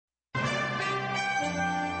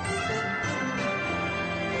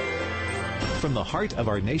From the heart of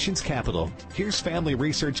our nation's capital, here's Family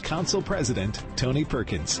Research Council President Tony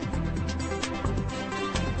Perkins.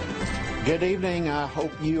 Good evening. I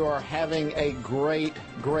hope you are having a great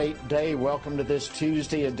day. Welcome to this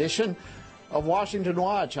Tuesday edition of Washington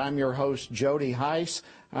Watch. I'm your host, Jody Heiss.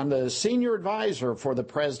 I'm the senior advisor for the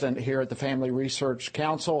president here at the Family Research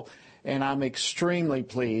Council, and I'm extremely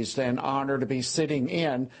pleased and honored to be sitting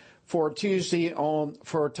in for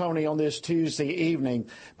Tony on this Tuesday evening.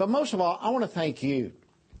 But most of all, I want to thank you.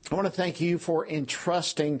 I want to thank you for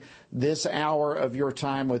entrusting this hour of your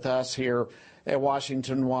time with us here at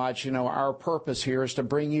Washington Watch. You know, our purpose here is to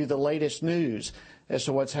bring you the latest news as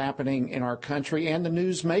to what's happening in our country and the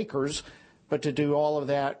newsmakers, but to do all of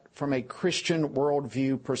that from a Christian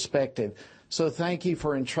worldview perspective. So thank you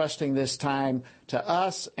for entrusting this time to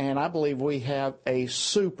us, and I believe we have a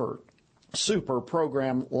super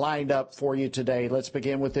program lined up for you today. Let's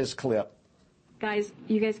begin with this clip. Guys,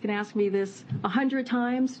 you guys can ask me this 100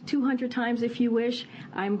 times, 200 times if you wish.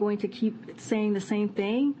 I'm going to keep saying the same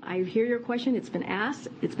thing. I hear your question. It's been asked,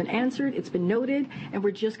 it's been answered, it's been noted, and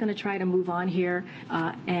we're just going to try to move on here,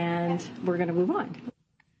 and we're going to move on.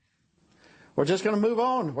 We're just going to move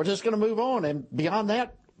on. We're just going to move on. And beyond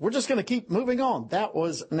that, we're just going to keep moving on. That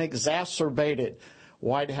was an exacerbated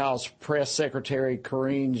White House Press Secretary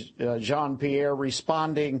Karine Jean-Pierre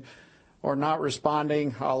responding or not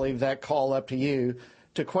responding, I'll leave that call up to you,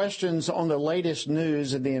 to questions on the latest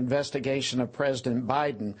news in the investigation of President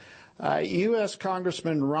Biden. U.S.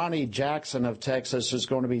 Congressman Ronny Jackson of Texas is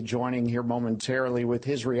going to be joining here momentarily with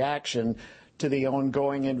his reaction to the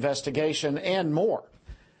ongoing investigation and more.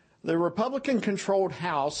 The Republican-controlled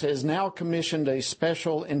House has now commissioned a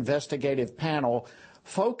special investigative panel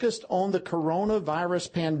focused on the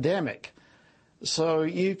coronavirus pandemic. So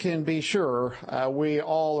you can be sure we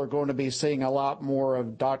all are going to be seeing a lot more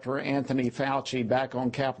of Dr. Anthony Fauci back on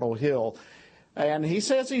Capitol Hill. And he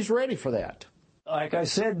says he's ready for that. Like I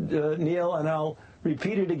said, Neil, and I'll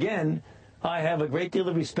repeat it again, I have a great deal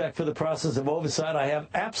of respect for the process of oversight. I have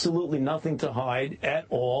absolutely nothing to hide at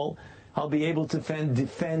all. I'll be able to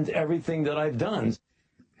defend everything that I've done.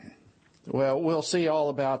 Well, we'll see all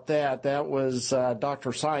about that. That was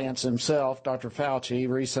Dr. Science himself, Dr. Fauci,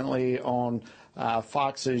 recently on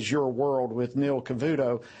Fox's Your World with Neil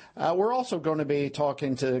Cavuto. We're also going to be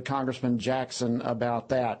talking to Congressman Jackson about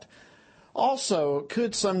that. Also,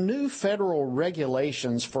 could some new federal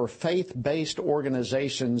regulations for faith-based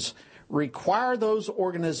organizations require those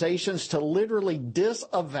organizations to literally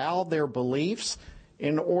disavow their beliefs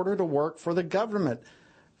in order to work for the government?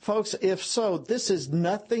 Folks, if so, this is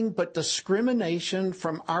nothing but discrimination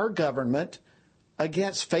from our government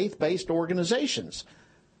against faith-based organizations.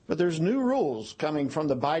 But there's new rules coming from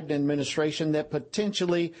the Biden administration that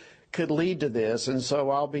potentially could lead to this. And so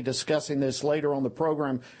I'll be discussing this later on the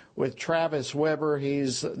program with Travis Weber.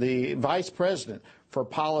 He's the Vice President for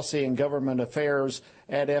Policy and Government Affairs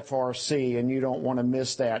at FRC, and you don't want to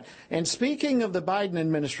miss that. And speaking of the Biden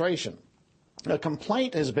administration, a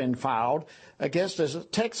complaint has been filed against a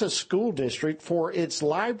Texas school district for its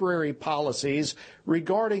library policies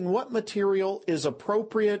regarding what material is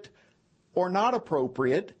appropriate or not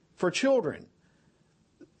appropriate for children.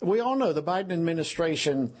 We all know the Biden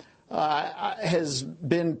administration has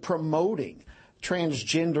been promoting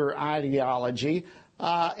transgender ideology,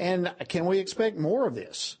 and can we expect more of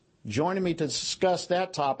this? Joining me to discuss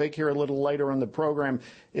that topic here a little later in the program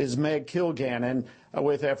is Meg Kilgannon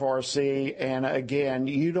with FRC. And again,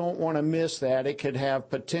 you don't want to miss that. It could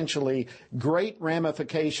have potentially great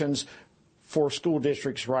ramifications for school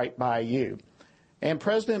districts right by you. And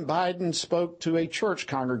President Biden spoke to a church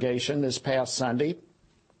congregation this past Sunday.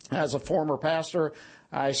 As a former pastor,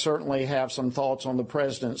 I certainly have some thoughts on the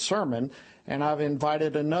president's sermon, and I've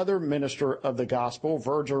invited another minister of the gospel,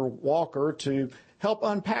 Virgil Walker, to help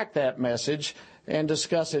unpack that message and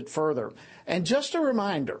discuss it further. And just a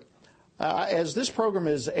reminder, as this program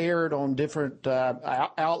is aired on different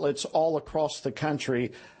outlets all across the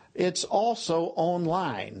country, it's also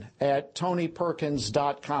online at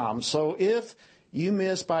tonyperkins.com. So if you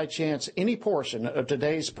miss by chance any portion of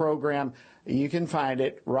today's program, you can find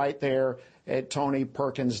it right there at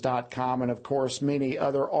tonyperkins.com. And of course, many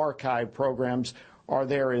other archive programs are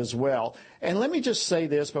there as well. And let me just say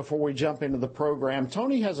this before we jump into the program.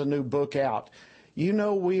 Tony has a new book out. You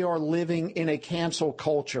know, we are living in a cancel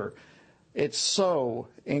culture. It's so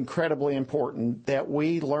incredibly important that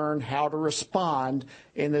we learn how to respond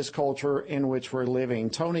in this culture in which we're living.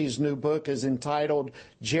 Tony's new book is entitled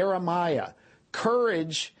Jeremiah,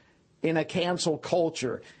 Courage in a Cancel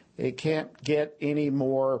Culture. It can't get any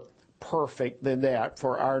more perfect than that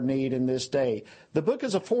for our need in this day. The book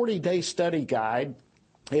is a 40-day study guide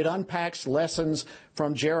It unpacks lessons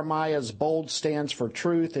from Jeremiah's bold stance for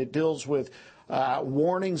truth. It deals with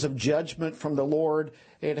warnings of judgment from the Lord.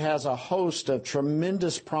 It has a host of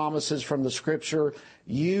tremendous promises from the Scripture.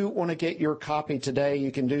 You want to get your copy today,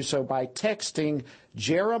 you can do so by texting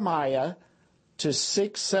Jeremiah to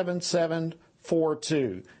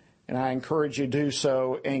 67742. And I encourage you to do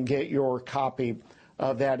so and get your copy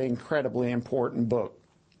of that incredibly important book.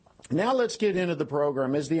 Now let's get into the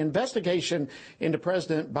program. As the investigation into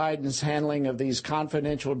President Biden's handling of these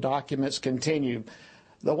confidential documents continue,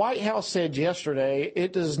 the White House said yesterday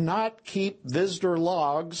it does not keep visitor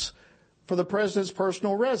logs for the president's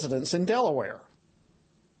personal residence in Delaware.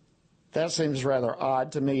 That seems rather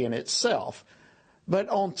odd to me in itself. But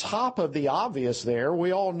on top of the obvious there,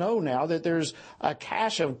 we all know now that there's a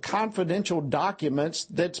cache of confidential documents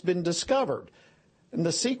that's been discovered. And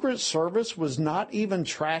the Secret Service was not even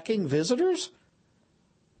tracking visitors?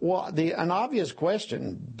 Well, an obvious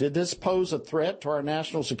question, did this pose a threat to our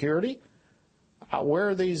national security? Where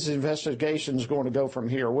are these investigations going to go from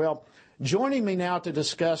here? Well, joining me now to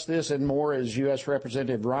discuss this and more is U.S.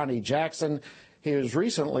 Representative Ronny Jackson. He was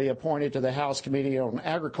recently appointed to the House Committee on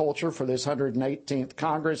Agriculture for this 118th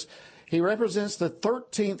Congress. He represents the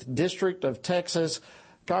 13th District of Texas.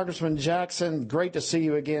 Congressman Jackson, great to see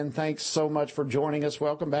you again. Thanks so much for joining us.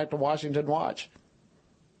 Welcome back to Washington Watch.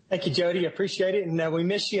 Thank you, Jody. Appreciate it. And we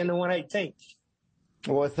miss you in the 118th.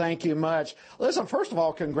 Well, thank you much. Listen, first of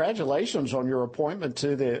all, congratulations on your appointment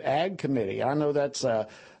to the Ag Committee. I know that's a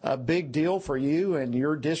big deal for you and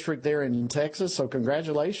your district there in Texas, so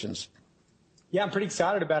congratulations. Yeah, I'm pretty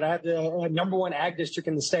excited about it. I have the number one ag district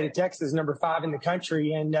in the state of Texas, number 5 in the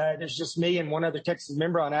country, and there's just me and one other Texas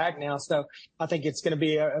member on ag now. So I think it's going to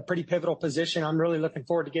be a pretty pivotal position. I'm really looking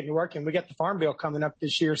forward to getting to work. And we got the Farm Bill coming up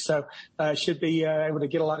this year, so should be able to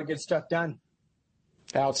get a lot of good stuff done.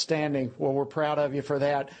 Outstanding. Well, we're proud of you for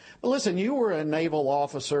that. But listen, you were a naval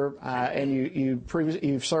officer, and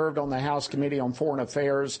you've served on the House Committee on Foreign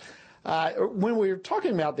Affairs. When we were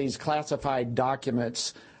talking about these classified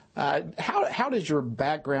documents, how does your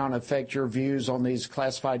background affect your views on these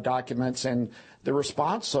classified documents and the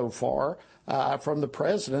response so far from the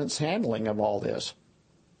president's handling of all this?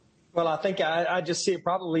 Well, I think I just see it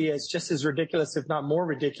probably as just as ridiculous, if not more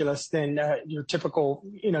ridiculous than your typical,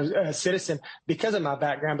 citizen because of my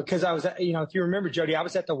background, because I was, if you remember, Jody, I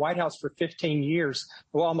was at the White House for 15 years,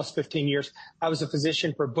 well, almost 15 years. I was a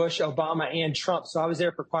physician for Bush, Obama, and Trump. So I was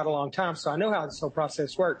there for quite a long time. So I know how this whole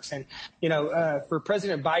process works. And, for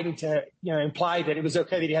President Biden to, imply that it was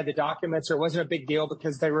okay that he had the documents or it wasn't a big deal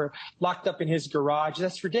because they were locked up in his garage,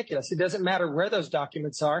 that's ridiculous. It doesn't matter where those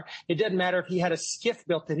documents are. It doesn't matter if he had a skiff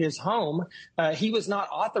built at his home. He was not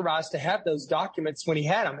authorized to have those documents when he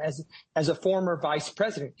had them as a former vice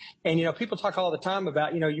president. And, people talk all the time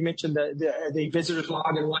about, you mentioned the visitor's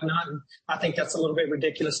log and whatnot. And I think that's a little bit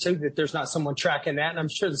ridiculous, too, that there's not someone tracking that. And I'm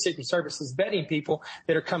sure the Secret Service is vetting people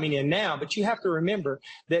that are coming in now. But you have to remember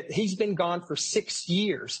that he's been gone for 6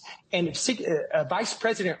 years. And a vice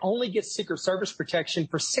president only gets Secret Service protection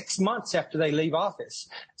for 6 months after they leave office.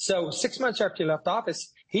 So 6 months after he left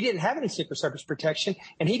office, he didn't have any Secret Service protection,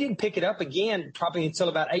 and he didn't pick it up again probably until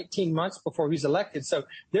about 18 months before he was elected. So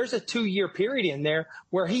there's a 2-year period in there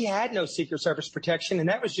where he had no Secret Service protection, and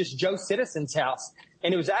that was just Joe Citizen's house.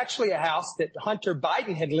 And it was actually a house that Hunter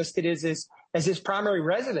Biden had listed as his primary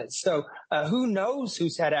residence. So who knows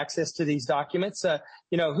who's had access to these documents?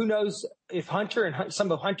 Who knows if Hunter and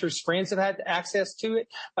some of Hunter's friends have had access to it?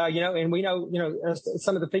 And we know,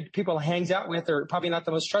 some of the people he hangs out with are probably not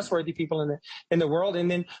the most trustworthy people in the world. And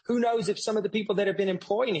then who knows if some of the people that have been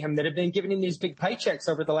employing him, that have been giving him these big paychecks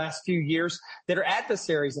over the last few years, that are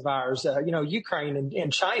adversaries of ours, Ukraine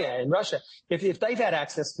and China and Russia, if they've had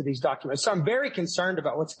access to these documents. So I'm very concerned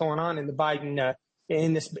about what's going on in the Biden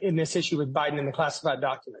in this issue with Biden and the classified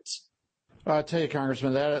documents. I'll tell you,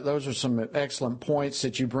 Congressman, those are some excellent points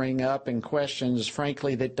that you bring up and questions,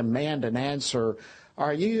 frankly, that demand an answer.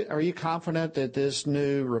 Are you confident that this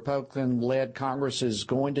new Republican-led Congress is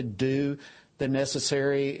going to do the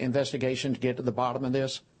necessary investigation to get to the bottom of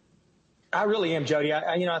this? I really am, Jody.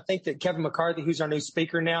 I think that Kevin McCarthy, who's our new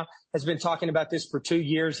speaker now, has been talking about this for 2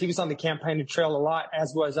 years. He was on the campaign trail a lot,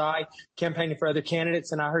 as was I, campaigning for other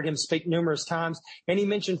candidates, and I heard him speak numerous times. And he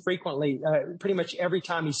mentioned frequently, pretty much every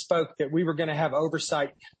time he spoke, that we were going to have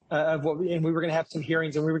oversight and we were going to have some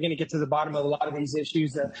hearings, and we were going to get to the bottom of a lot of these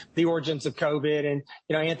issues, the origins of COVID, and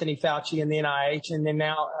Anthony Fauci and the NIH, and then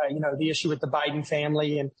now the issue with the Biden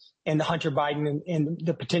family and the Hunter Biden and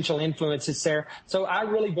the potential influences there. So I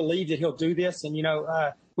really believe that he'll do this. And,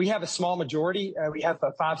 we have a small majority. We have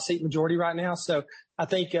a 5-seat majority right now. So I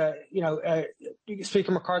think,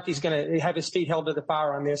 Speaker McCarthy is going to have his feet held to the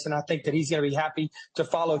fire on this. And I think that he's going to be happy to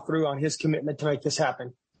follow through on his commitment to make this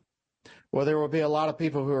happen. Well, there will be a lot of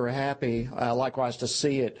people who are happy, likewise, to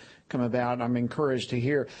see it come about. I'm encouraged to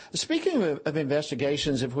hear. Speaking of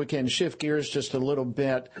investigations, if we can shift gears just a little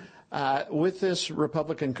bit, with this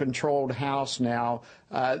Republican-controlled House now,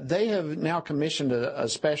 they have now commissioned a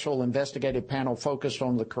special investigative panel focused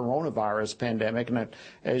on the coronavirus pandemic. And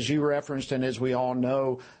as you referenced, and as we all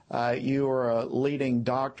know, you are a leading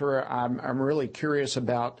doctor. I'm really curious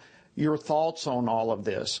about your thoughts on all of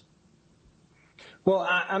this. Well,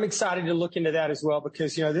 I'm excited to look into that as well,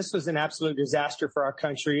 because, this was an absolute disaster for our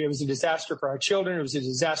country. It was a disaster for our children. It was a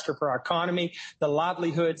disaster for our economy. The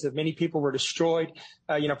livelihoods of many people were destroyed.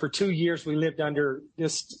 For 2 years, we lived under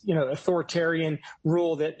this, authoritarian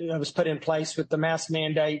rule that was put in place with the mask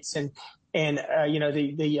mandates and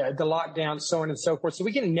the lockdown, so on and so forth. So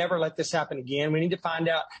we can never let this happen again. We need to find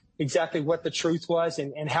out exactly what the truth was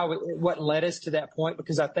and what led us to that point,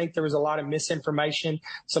 because I think there was a lot of misinformation,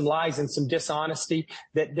 some lies and some dishonesty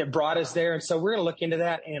that brought us there. And so we're going to look into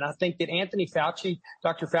that. And I think that Anthony Fauci,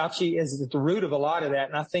 Dr. Fauci, is at the root of a lot of that.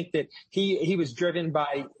 And I think that he was driven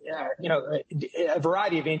by, a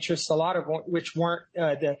variety of interests, a lot of which weren't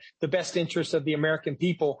the best interests of the American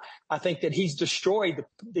people. I think that he's destroyed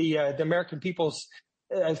the American people's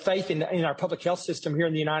faith in our public health system here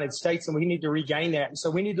in the United States, and we need to regain that. And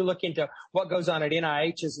so we need to look into what goes on at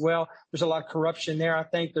NIH as well. There's a lot of corruption there. I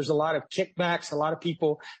think there's a lot of kickbacks, a lot of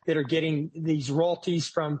people that are getting these royalties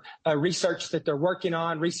from research that they're working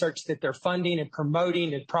on, research that they're funding and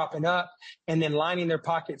promoting and propping up, and then lining their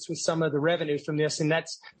pockets with some of the revenue from this. And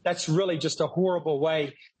that's really just a horrible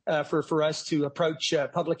way for us to approach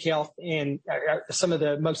public health and some of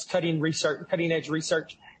the most cutting edge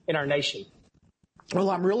research in our nation. Well,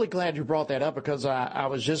 I'm really glad you brought that up, because I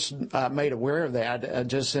was just made aware of that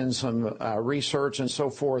just in some research and so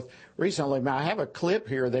forth recently. Now, I have a clip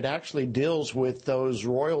here that actually deals with those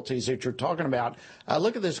royalties that you're talking about.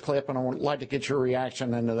 Look at this clip, and I would like to get your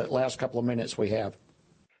reaction in the last couple of minutes we have.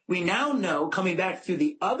 We now know, coming back through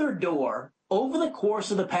the other door, over the course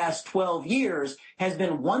of the past 12 years has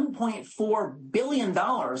been $1.4 billion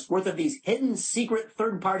worth of these hidden secret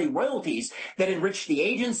third-party royalties that enrich the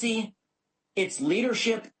agency, its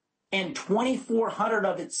leadership, and 2,400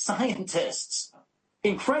 of its scientists.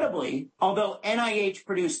 Incredibly, although NIH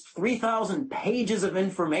produced 3,000 pages of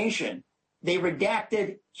information, they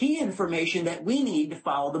redacted key information that we need to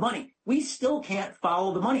follow the money. We still can't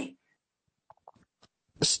follow the money.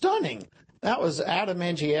 Stunning. That was Adam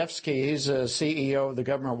Andrzejewski. He's a CEO of the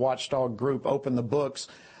government watchdog group Open the Books.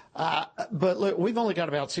 But look, we've only got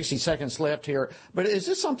about 60 seconds left here. But is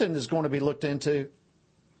this something that's going to be looked into?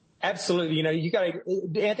 Absolutely.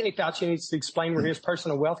 Anthony Fauci needs to explain where his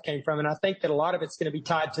personal wealth came from. And I think that a lot of it's going to be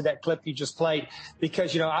tied to that clip you just played,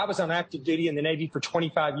 because, I was on active duty in the Navy for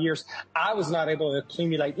 25 years. I was not able to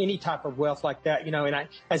accumulate any type of wealth like that, and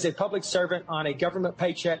as a public servant on a government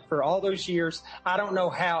paycheck for all those years, I don't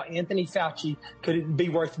know how Anthony Fauci could be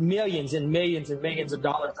worth millions and millions and millions of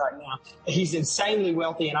dollars right now. He's insanely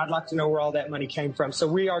wealthy, and I'd like to know where all that money came from. So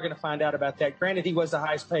we are going to find out about that. Granted, he was the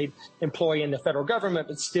highest paid employee in the federal government,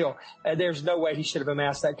 but still, there's no way he should have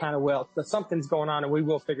amassed that kind of wealth. But something's going on, and we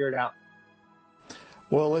will figure it out.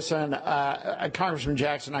 Well, listen, Congressman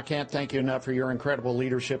Jackson, I can't thank you enough for your incredible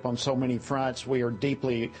leadership on so many fronts. We are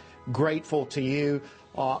deeply grateful to you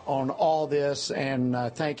on all this, and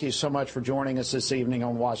thank you so much for joining us this evening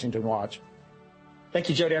on Washington Watch. Thank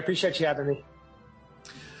you, Jody. I appreciate you having me.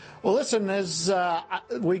 Well, listen, as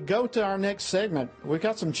we go to our next segment, we've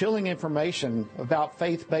got some chilling information about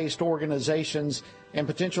faith-based organizations and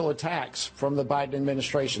potential attacks from the Biden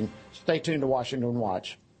administration. Stay tuned to Washington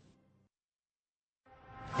Watch.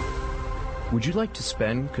 Would you like to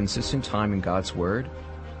spend consistent time in God's Word?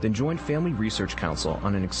 Then join Family Research Council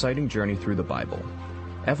on an exciting journey through the Bible.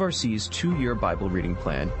 FRC's 2-year Bible reading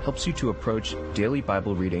plan helps you to approach daily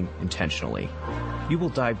Bible reading intentionally. You will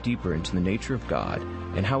dive deeper into the nature of God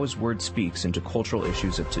and how His Word speaks into cultural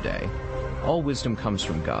issues of today. All wisdom comes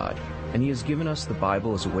from God, and He has given us the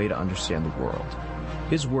Bible as a way to understand the world.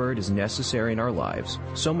 His Word is necessary in our lives,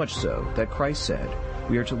 so much so that Christ said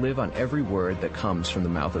we are to live on every word that comes from the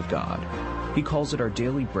mouth of God. He calls it our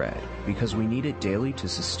daily bread because we need it daily to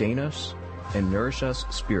sustain us and nourish us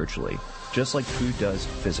spiritually, just like food does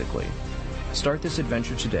physically. Start this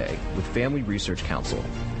adventure today with Family Research Council.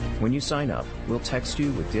 When you sign up, we'll text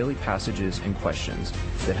you with daily passages and questions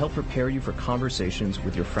that help prepare you for conversations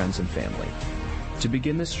with your friends and family. To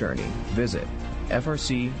begin this journey, visit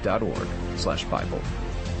frc.org/Bible.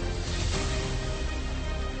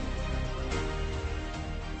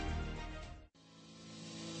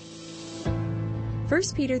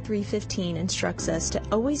 1 Peter 3:15 instructs us to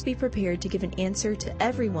always be prepared to give an answer to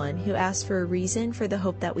everyone who asks for a reason for the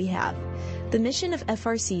hope that we have. The mission of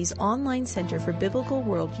FRC's online Center for Biblical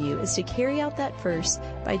Worldview is to carry out that verse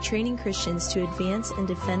by training Christians to advance and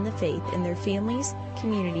defend the faith in their families,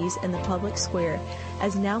 communities, and the public square,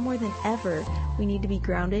 as now more than ever, we need to be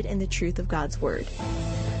grounded in the truth of God's Word.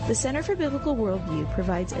 The Center for Biblical Worldview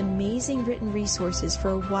provides amazing written resources for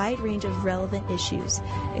a wide range of relevant issues,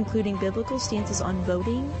 including biblical stances on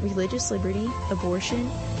voting, religious liberty, abortion,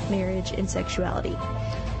 marriage, and sexuality.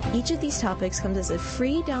 Each of these topics comes as a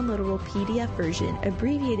free downloadable PDF version,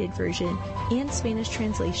 abbreviated version, and Spanish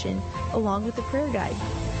translation, along with a prayer guide.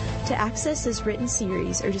 To access this written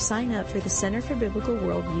series or to sign up for the Center for Biblical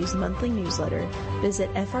Worldview's monthly newsletter,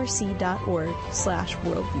 visit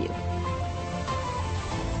frc.org/worldview.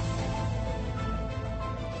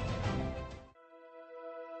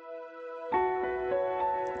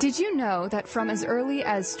 Did you know that from as early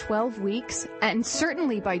as 12 weeks, and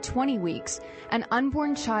certainly by 20 weeks, an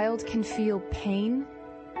unborn child can feel pain?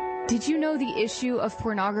 Did you know the issue of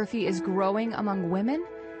pornography is growing among women?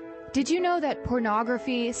 Did you know that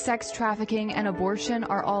pornography, sex trafficking, and abortion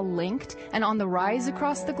are all linked and on the rise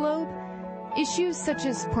across the globe? Issues such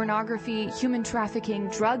as pornography, human trafficking,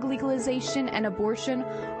 drug legalization, and abortion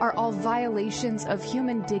are all violations of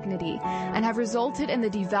human dignity and have resulted in the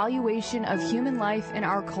devaluation of human life in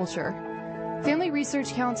our culture. Family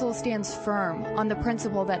Research Council stands firm on the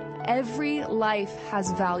principle that every life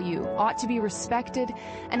has value, ought to be respected,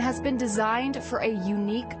 and has been designed for a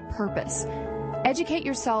unique purpose. Educate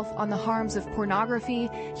yourself on the harms of pornography,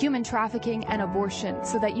 human trafficking, and abortion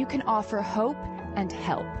so that you can offer hope and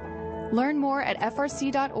help. Learn more at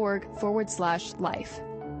frc.org/life.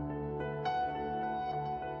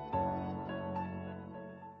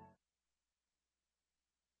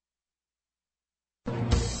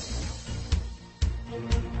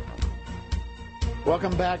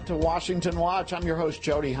 Welcome back to Washington Watch. I'm your host,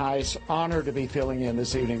 Jody Heiss. Honored to be filling in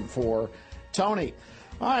this evening for Tony.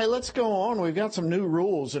 All right, let's go on. We've got some new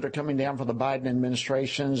rules that are coming down from the Biden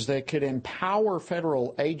administrations that could empower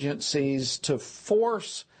federal agencies to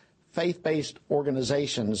force faith-based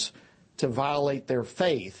organizations to violate their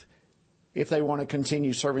faith if they want to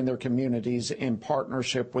continue serving their communities in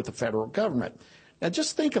partnership with the federal government. Now,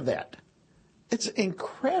 just think of that. It's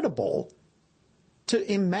incredible to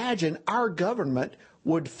imagine our government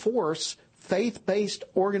would force faith-based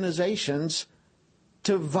organizations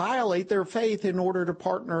to violate their faith in order to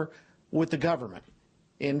partner with the government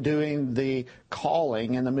in doing the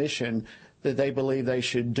calling and the mission that they believe they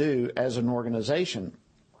should do as an organization.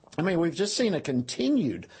 I mean, we've just seen a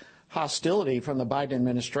continued hostility from the Biden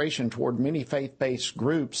administration toward many faith-based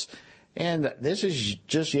groups, and this is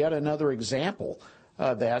just yet another example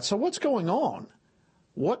of that. So what's going on?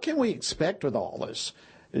 What can we expect with all this?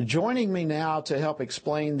 Joining me now to help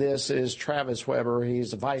explain this is Travis Weber.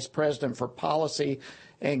 He's the Vice President for Policy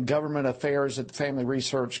and Government Affairs at the Family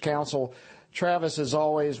Research Council. Travis, as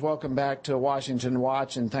always, welcome back to Washington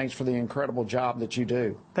Watch, and thanks for the incredible job that you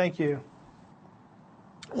do. Thank you.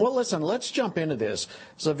 Well, listen, let's jump into this.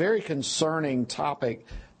 It's a very concerning topic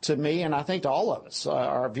to me, and I think to all of us,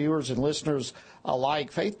 our viewers and listeners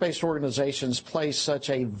alike. Faith-based organizations play such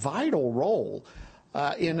a vital role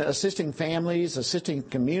in assisting families, assisting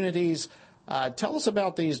communities. Tell us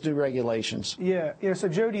about these new regulations. Yeah. So,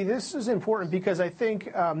 Jody, this is important because I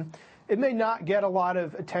think it may not get a lot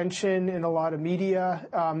of attention in a lot of media.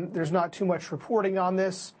 There's not too much reporting on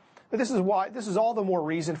this. But this is all the more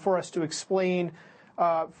reason for us to explain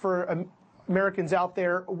for Americans out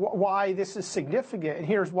there why this is significant. And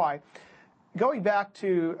here's why. Going back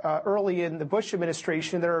to early in the Bush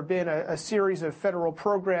administration, there have been a series of federal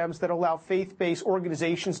programs that allow faith-based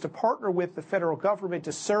organizations to partner with the federal government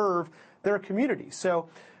to serve their communities. So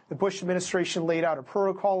the Bush administration laid out a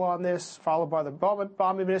protocol on this, followed by the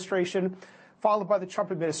Obama administration, followed by the Trump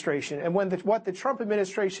administration. And what the Trump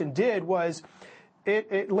administration did was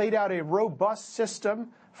it laid out a robust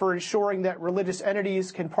system for ensuring that religious entities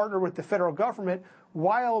can partner with the federal government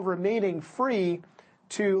while remaining free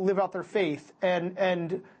to live out their faith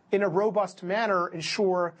and in a robust manner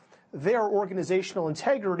ensure their organizational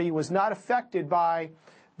integrity was not affected by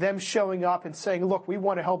them showing up and saying, look, we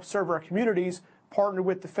want to help serve our communities, partner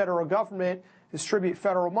with the federal government, distribute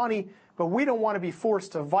federal money, but we don't want to be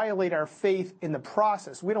forced to violate our faith in the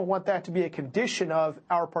process. We don't want that to be a condition of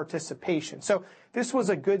our participation. So this was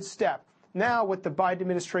a good step. Now what the Biden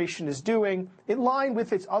administration is doing, in line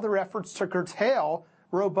with its other efforts to curtail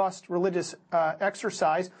robust religious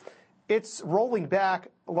exercise, it's rolling back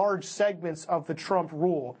large segments of the Trump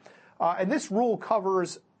rule. And this rule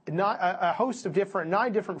covers a host of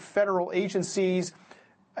 9 different federal agencies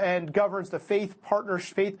and governs the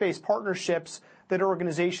faith-based partnerships that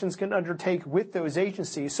organizations can undertake with those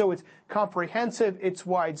agencies. So it's comprehensive, it's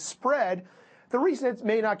widespread. The reason it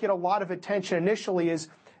may not get a lot of attention initially is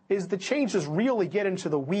the changes really get into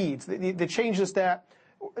the weeds. The changes that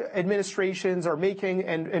administrations are making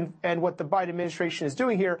and what the Biden administration is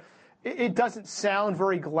doing here, it doesn't sound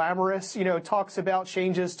very glamorous. You know, it talks about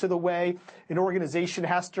changes to the way an organization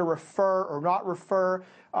has to refer or not refer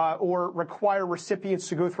or require recipients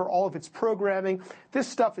to go through all of its programming. This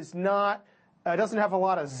stuff is not, doesn't have a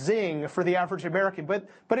lot of zing for the average American, but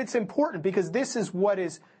it's important because this is what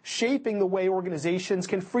is shaping the way organizations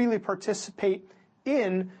can freely participate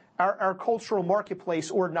in our cultural marketplace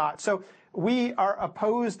or not. So we are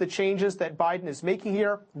opposed to the changes that Biden is making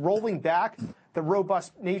here, rolling back the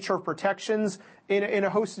robust nature of protections in a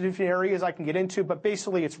host of different areas I can get into, but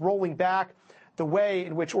basically it's rolling back the way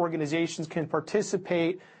in which organizations can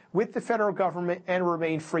participate with the federal government and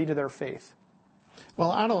remain free to their faith.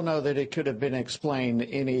 Well, I don't know that it could have been explained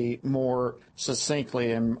any more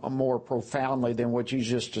succinctly and more profoundly than what you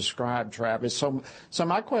just described, Travis. So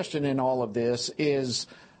my question in all of this is,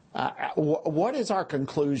 what is our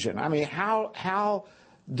conclusion? I mean, how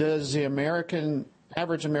does the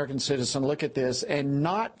average American citizen look at this and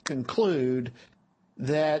not conclude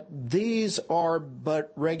that these are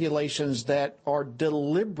but regulations that are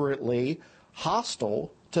deliberately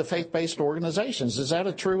hostile to faith-based organizations? Is that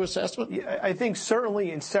a true assessment? Yeah, I think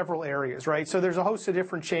certainly in several areas, right? So there's a host of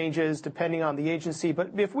different changes depending on the agency.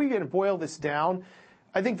 But if we can boil this down,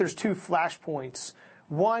 I think there's 2 flashpoints.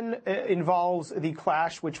 One involves the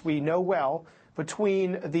clash, which we know well,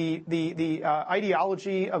 between the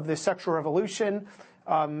ideology of the sexual revolution,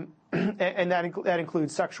 and that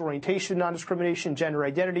includes sexual orientation non-discrimination, gender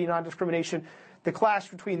identity non-discrimination, the clash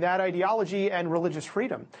between that ideology and religious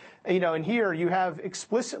freedom. You know, and here you have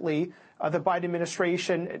explicitly the Biden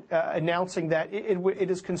administration announcing that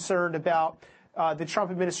it is concerned about the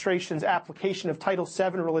Trump administration's application of Title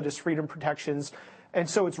VII religious freedom protections. And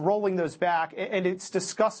so it's rolling those back, and it's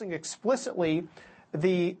discussing explicitly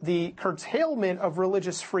the curtailment of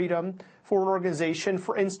religious freedom for an organization,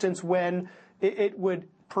 for instance, when it would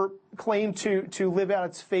claim to live out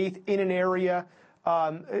its faith in an area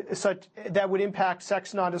such that would impact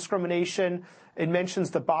sex non-discrimination. It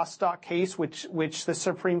mentions the Bostock case, which the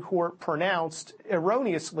Supreme Court pronounced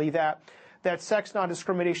erroneously that sex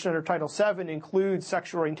non-discrimination under Title VII includes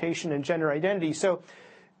sexual orientation and gender identity. So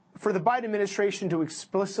for the Biden administration to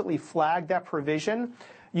explicitly flag that provision,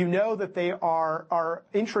 you know that they are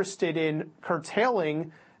interested in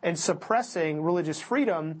curtailing and suppressing religious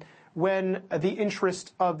freedom when the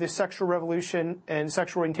interest of the sexual revolution and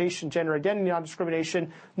sexual orientation, gender identity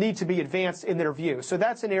non-discrimination need to be advanced in their view. So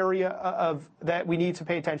that's an area of that we need to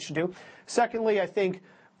pay attention to. Secondly, I think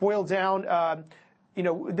boiled down,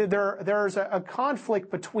 there's a conflict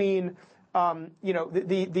between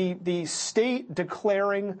the state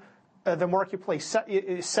declaring the marketplace,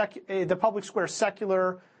 the public square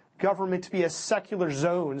secular, government to be a secular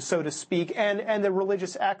zone, so to speak, and the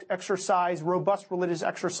religious exercise, robust religious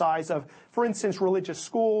exercise of, for instance, religious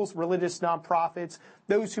schools, religious nonprofits,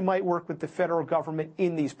 those who might work with the federal government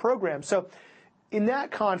in these programs. So in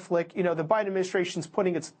that conflict, the Biden administration is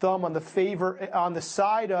putting its thumb on the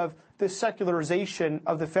side of the secularization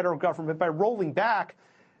of the federal government by rolling back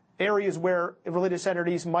areas where religious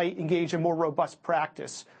entities might engage in more robust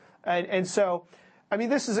practice. And so, I mean,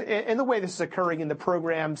 this is, and the way this is occurring in the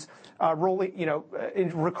programs,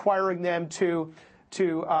 requiring them to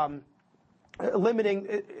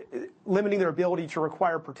limiting their ability to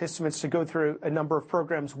require participants to go through a number of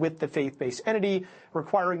programs with the faith-based entity,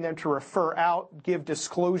 requiring them to refer out, give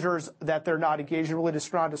disclosures that they're not engaged in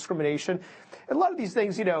religious non-discrimination. And a lot of these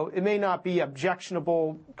things, it may not be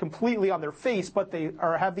objectionable completely on their face, but they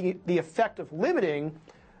are having the effect of limiting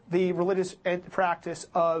the religious practice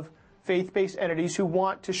of faith-based entities who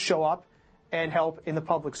want to show up and help in the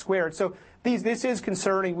public square. So this is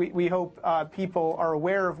concerning. We hope people are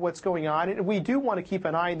aware of what's going on, and we do want to keep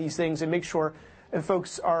an eye on these things and make sure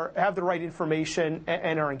folks have the right information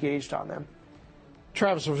and are engaged on them.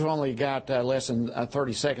 Travis, we've only got less than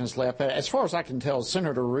 30 seconds left. As far as I can tell,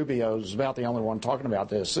 Senator Rubio is about the only one talking about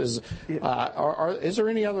this. Is there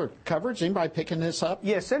any other coverage? Anybody picking this up?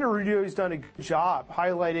 Yes, Senator Rubio has done a good job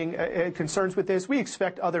highlighting concerns with this. We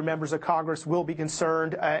expect other members of Congress will be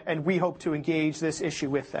concerned, and we hope to engage this issue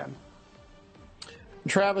with them.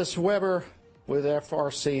 Travis Weber with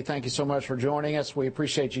FRC, thank you so much for joining us. We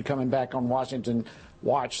appreciate you coming back on Washington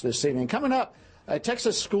Watch this evening. Coming up, a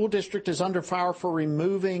Texas school district is under fire for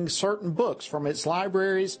removing certain books from its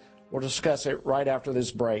libraries We'll discuss it right after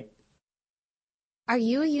this break. Are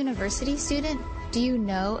you a university student? Do you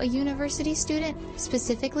know a university student,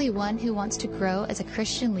 specifically one who wants to grow as a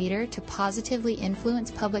Christian leader to positively influence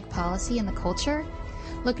public policy and the culture?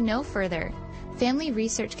 Look no further. Family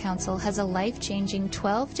Research Council has a life-changing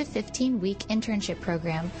 12 to 15-week internship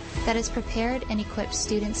program that has prepared and equipped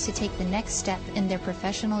students to take the next step in their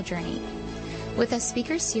professional journey. With a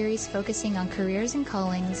speaker series focusing on careers and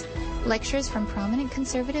callings, lectures from prominent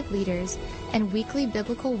conservative leaders, and weekly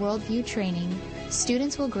biblical worldview training,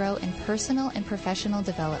 students will grow in personal and professional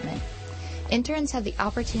development. Interns have the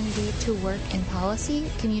opportunity to work in policy,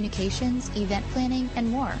 communications, event planning, and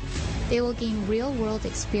more. They will gain real-world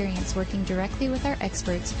experience working directly with our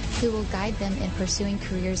experts who will guide them in pursuing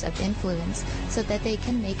careers of influence so that they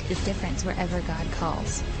can make a difference wherever God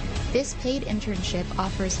calls. This paid internship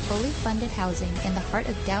offers fully funded housing in the heart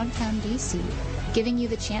of downtown D.C., giving you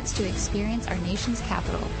the chance to experience our nation's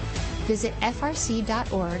capital. Visit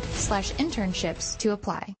frc.org/internships to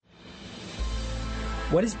apply.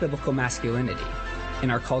 What is biblical masculinity?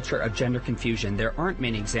 In our culture of gender confusion, there aren't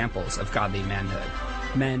many examples of godly manhood.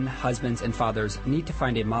 Men, husbands, and fathers need to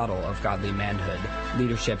find a model of godly manhood,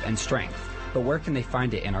 leadership, and strength. But where can they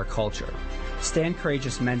find it in our culture? Stand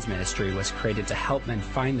Courageous Men's Ministry was created to help men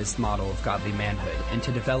find this model of godly manhood and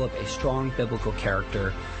to develop a strong biblical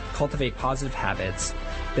character, cultivate positive habits,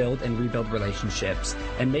 build and rebuild relationships,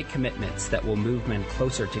 and make commitments that will move men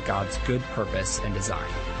closer to God's good purpose and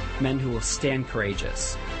design. Men who will stand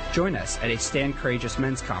courageous. Join us at a Stand Courageous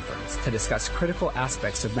Men's Conference to discuss critical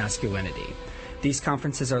aspects of masculinity. These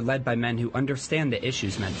conferences are led by men who understand the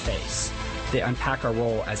issues men face. They unpack our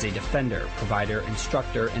role as a defender, provider,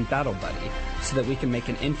 instructor, and battle buddy so that we can make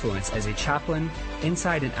an influence as a chaplain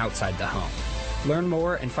inside and outside the home. Learn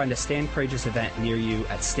more and find a Stand Courageous event near you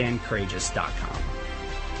at standcourageous.com.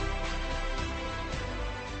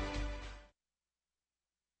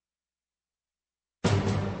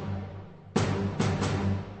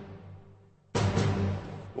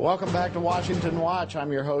 Welcome back to Washington Watch.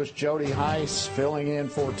 I'm your host, Jody Heiss, filling in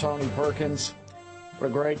for Tony Perkins. What a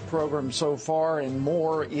great program so far and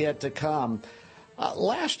more yet to come.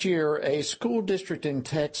 Last year, a school district in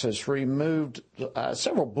Texas removed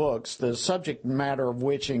several books, the subject matter of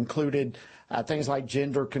which included things like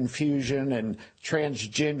gender confusion and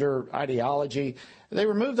transgender ideology. They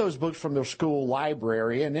removed those books from their school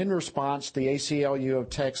library, and in response, the ACLU of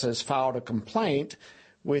Texas filed a complaint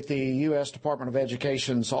with the U.S. Department of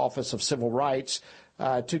Education's Office of Civil Rights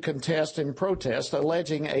to contest and protest,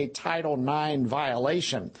 alleging a Title IX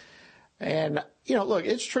violation. And, you know, look,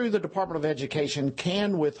 it's true the Department of Education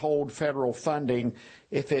can withhold federal funding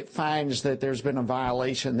if it finds that there's been a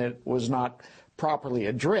violation that was not properly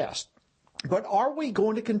addressed. But are we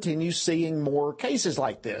going to continue seeing more cases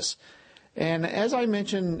like this? And as I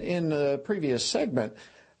mentioned in the previous segment,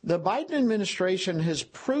 the Biden administration has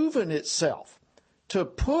proven itself to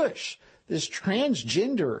push this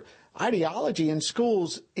transgender ideology in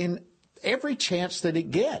schools in every chance that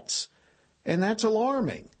it gets. And that's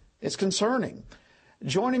alarming. It's concerning.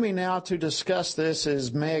 Joining me now to discuss this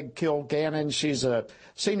is Meg Kilgannon. She's a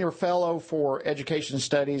senior fellow for education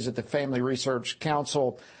studies at the Family Research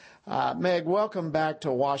Council. Meg, welcome back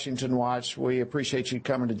to Washington Watch. We appreciate you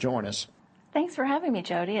coming to join us. Thanks for having me,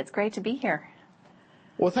 Jody. It's great to be here.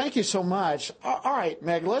 Well, thank you so much. All right,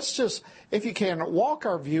 Meg, let's just, if you can, walk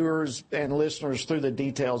our viewers and listeners through the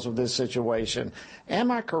details of this situation.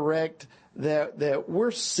 Am I correct that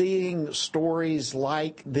we're seeing stories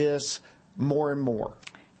like this more and more?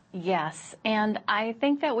 Yes, and I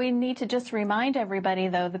think that we need to just remind everybody,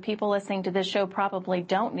 though, the people listening to this show probably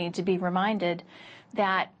don't need to be reminded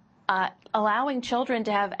that allowing children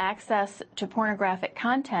to have access to pornographic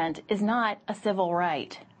content is not a civil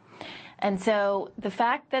right. And so the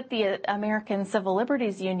fact that the American Civil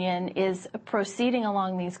Liberties Union is proceeding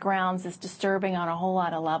along these grounds is disturbing on a whole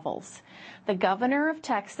lot of levels. The governor of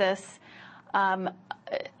Texas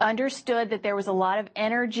understood that there was a lot of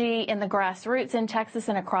energy in the grassroots in Texas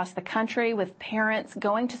and across the country with parents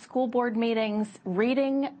going to school board meetings,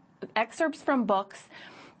 reading excerpts from books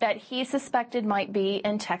that he suspected might be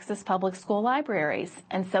in Texas public school libraries.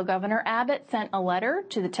 And so Governor Abbott sent a letter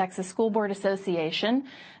to the Texas School Board Association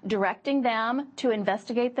directing them to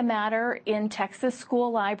investigate the matter in Texas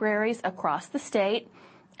school libraries across the state.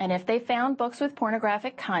 And if they found books with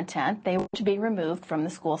pornographic content, they were to be removed from the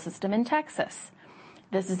school system in Texas.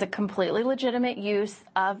 This is a completely legitimate use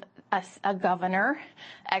of a governor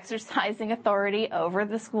exercising authority over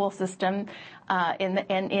the school system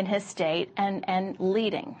in his state and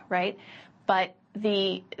leading, right? But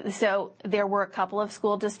so there were a couple of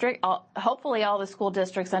school districts, hopefully all the school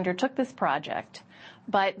districts undertook this project.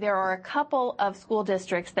 but there are a couple of school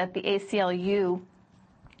districts that the ACLU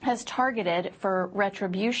has targeted for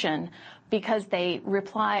retribution because they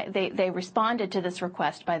responded to this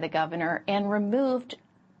request by the governor and removed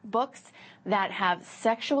books that have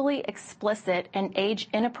sexually explicit and age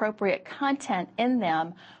inappropriate content in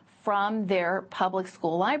them from their public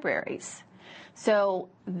school libraries. So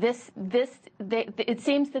it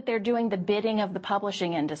seems that they're doing the bidding of the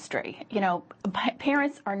publishing industry. You know,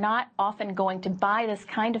 parents are not often going to buy this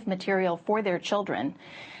kind of material for their children.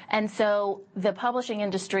 And so the publishing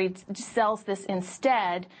industry sells this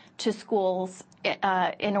instead to schools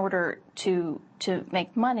in order to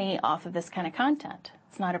make money off of this kind of content.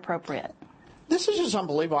 It's not appropriate. This is just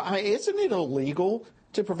unbelievable. I mean, isn't it illegal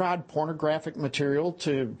to provide pornographic material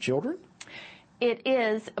to children? It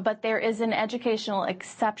is, but there is an educational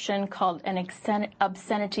exception called an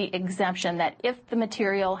obscenity exemption that if the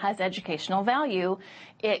material has educational value,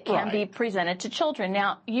 it can be presented to children.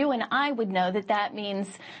 Now, you and I would know that that means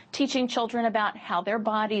teaching children about how their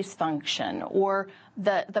bodies function or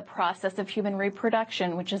the process of human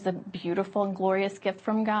reproduction, which is a beautiful and glorious gift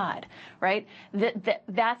from God, right?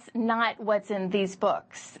 That's not what's in these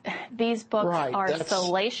books. These books are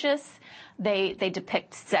salacious. They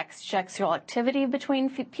depict sexual activity between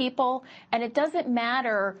people, and it doesn't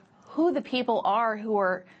matter who the people are who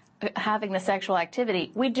are having the sexual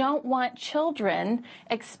activity. We don't want children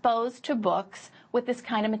exposed to books with this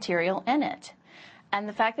kind of material in it. And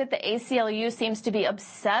the fact that the ACLU seems to be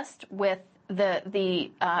obsessed with the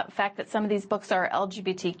fact that some of these books are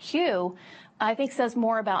LGBTQ, I think says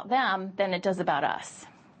more about them than it does about us.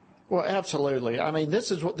 Well, absolutely. I mean, this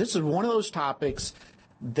is one of those topics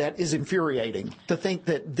that is infuriating, to think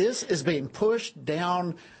that this is being pushed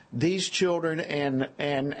down these children and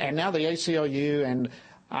now the ACLU and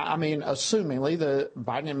I mean, assumingly the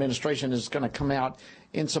Biden administration is going to come out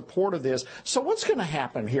in support of this. So what's going to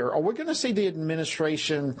happen here? Are we going to see the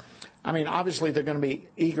administration, I mean, obviously they're going to be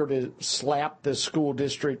eager to slap the school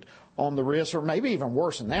district on the wrist, or maybe even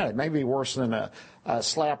worse than that. It may be worse than a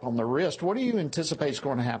slap on the wrist. What do you anticipate is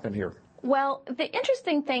going to happen here? Well, the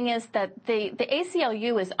interesting thing is that the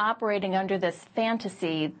ACLU is operating under this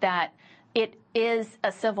fantasy that it is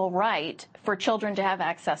a civil right for children to have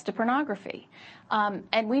access to pornography.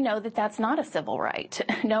 And we know that that's not a civil right.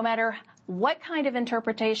 No matter what kind of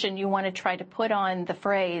interpretation you want to try to put on the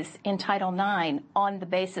phrase in Title IX on the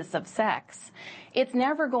basis of sex, it's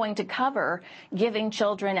never going to cover giving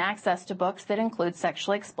children access to books that include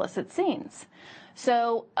sexually explicit scenes.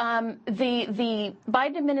 So the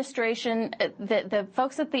Biden administration, the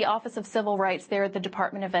folks at the Office of Civil Rights there at the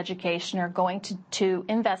Department of Education are going to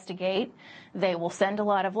investigate. They will send a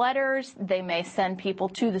lot of letters. They may send people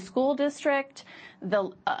to the school district.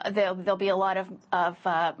 There'll be a lot of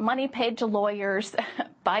money paid to lawyers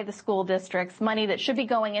by the school districts, money that should be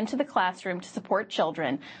going into the classroom to support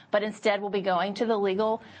children, but instead will be going to the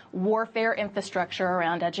legal warfare infrastructure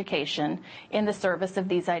around education in the service of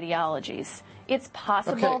these ideologies. It's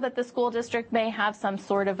possible that the school district may have some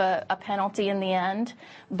sort of a penalty in the end,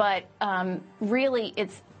 but really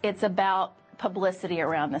it's about publicity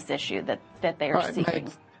around this issue that they are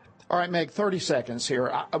seeking. All right, Meg, 30 seconds here.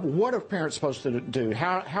 What are parents supposed to do?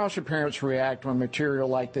 How should parents react when material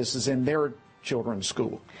like this is in their children's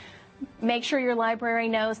school? Make sure your library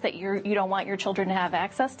knows that you don't want your children to have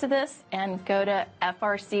access to this, and go to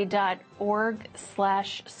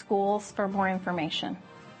frc.org/schools for more information.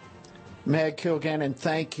 Meg Kilgannon,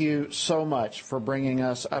 thank you so much for bringing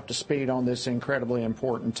us up to speed on this incredibly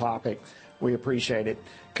important topic. We appreciate it.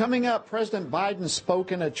 Coming up, President Biden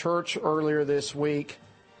spoke in a church earlier this week.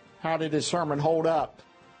 How did his sermon hold up?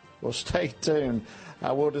 Well, stay tuned.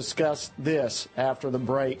 We'll discuss this after the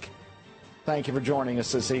break. Thank you for joining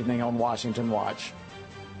us this evening on Washington Watch.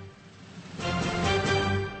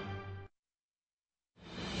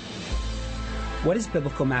 What is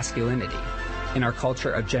biblical masculinity? In our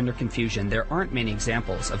culture of gender confusion, there aren't many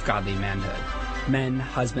examples of godly manhood. Men,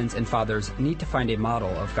 husbands, and fathers need to find a model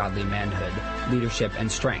of godly manhood, leadership, and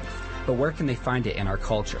strength. But where can they find it in our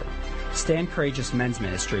culture? Stand Courageous Men's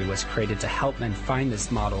Ministry was created to help men find this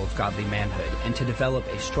model of godly manhood and to develop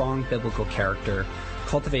a strong biblical character,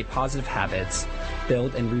 cultivate positive habits,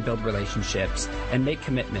 build and rebuild relationships, and make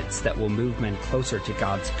commitments that will move men closer to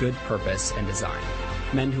God's good purpose and design.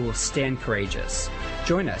 Men who will stand courageous.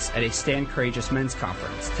 Join us at a Stand Courageous Men's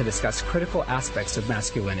Conference to discuss critical aspects of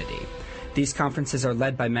masculinity. These conferences are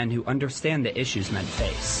led by men who understand the issues men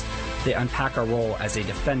face. They unpack our role as a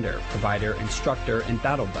defender, provider, instructor, and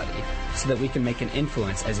battle buddy so that we can make an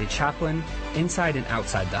influence as a chaplain inside and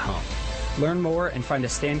outside the home. Learn more and find a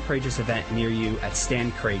Stand Courageous event near you at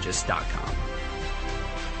standcourageous.com.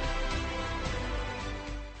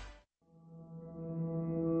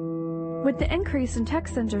 With the increase in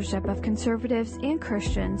text censorship of conservatives and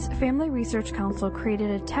Christians, Family Research Council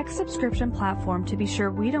created a text subscription platform to be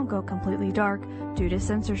sure we don't go completely dark due to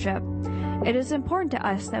censorship. It is important to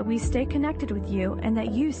us that we stay connected with you and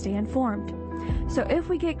that you stay informed. So if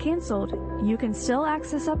we get canceled, you can still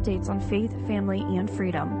access updates on faith, family, and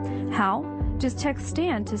freedom. How? Just text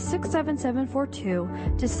STAND to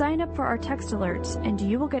 67742 to sign up for our text alerts, and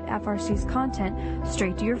you will get FRC's content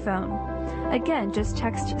straight to your phone. Again, just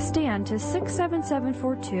text STAND to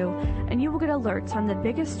 67742 and you will get alerts on the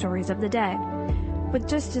biggest stories of the day. With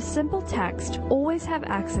just a simple text, always have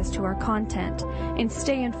access to our content and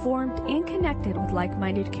stay informed and connected with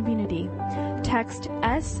like-minded community. Text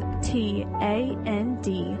STAND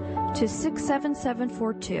to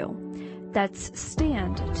 67742. That's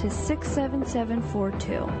STAND to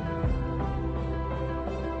 67742.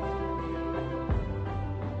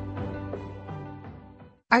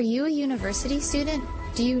 Are you a university student?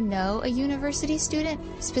 Do you know a university student,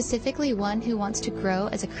 specifically one who wants to grow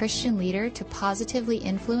as a Christian leader to positively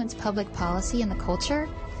influence public policy and the culture?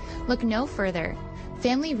 Look no further.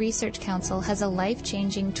 Family Research Council has a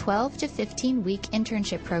life-changing 12 to 15-week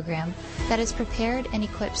internship program that has prepared and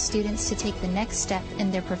equipped students to take the next step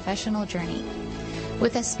in their professional journey.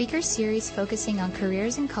 With a speaker series focusing on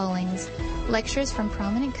careers and callings, lectures from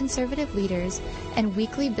prominent conservative leaders, and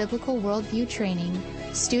weekly biblical worldview training,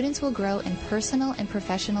 students will grow in personal and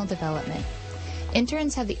professional development.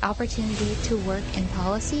 Interns have the opportunity to work in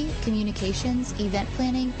policy, communications, event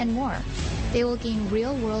planning, and more. They will gain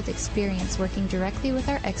real-world experience working directly with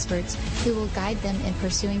our experts who will guide them in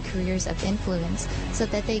pursuing careers of influence so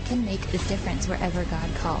that they can make a difference wherever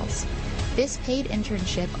God calls. This paid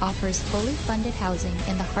internship offers fully funded housing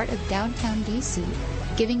in the heart of downtown D.C.,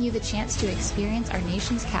 giving you the chance to experience our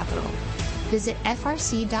nation's capital. Visit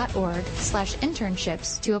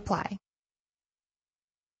frc.org/internships to apply.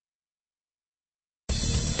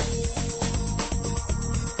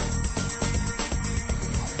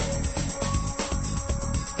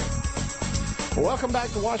 Welcome back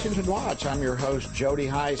to Washington Watch. I'm your host, Jody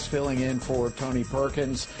Heiss, filling in for Tony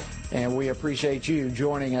Perkins, and we appreciate you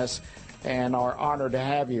joining us and are honored to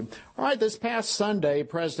have you. All right, this past Sunday,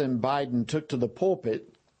 President Biden took to the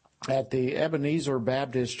pulpit at the Ebenezer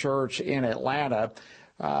Baptist Church in Atlanta,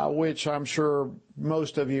 which I'm sure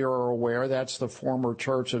most of you are aware. That's the former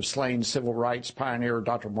church of slain civil rights pioneer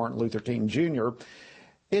Dr. Martin Luther King Jr.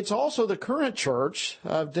 It's also the current church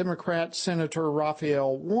of Democrat Senator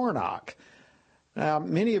Raphael Warnock. Now,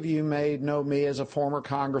 many of you may know me as a former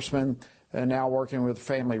congressman and now working with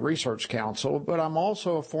Family Research Council, but I'm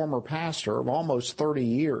also a former pastor of almost 30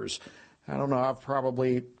 years. I don't know, I've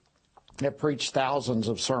probably have preached thousands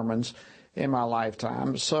of sermons in my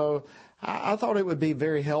lifetime. So I thought it would be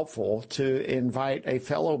very helpful to invite a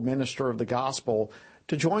fellow minister of the gospel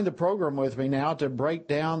to join the program with me now to break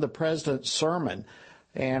down the president's sermon.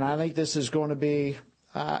 And I think this is going to be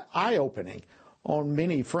eye-opening on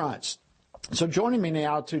many fronts. So joining me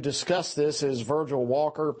now to discuss this is Virgil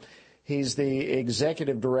Walker. He's the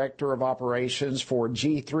Executive Director of Operations for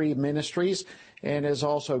G3 Ministries and is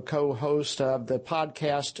also co-host of the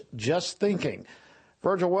podcast Just Thinking.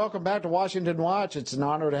 Virgil, welcome back to Washington Watch. It's an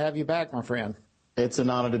honor to have you back, my friend. It's an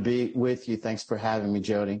honor to be with you. Thanks for having me,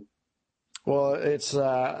 Jody. Well, it's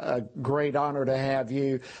a great honor to have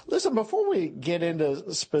you. Listen, before we get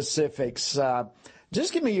into specifics,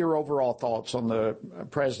 just give me your overall thoughts on the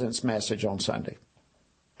president's message on Sunday.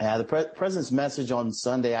 The president's message on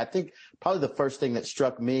Sunday, I think probably the first thing that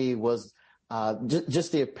struck me was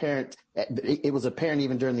just the apparent, it was apparent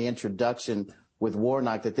even during the introduction with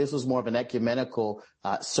Warnock that this was more of an ecumenical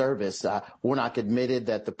service. Warnock admitted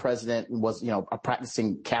that the president was, a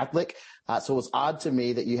practicing Catholic. So it was odd to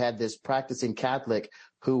me that you had this practicing Catholic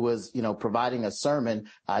who was, providing a sermon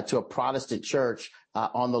to a Protestant church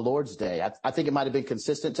on the Lord's Day. I think it might have been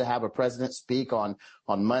consistent to have a president speak on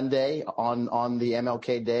Monday, on the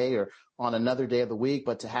MLK Day, or on another day of the week,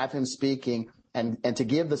 but to have him speaking and to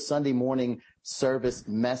give the Sunday morning service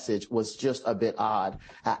message was just a bit odd.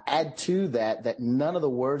 Add to that none of the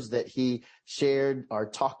words that he shared or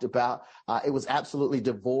talked about, it was absolutely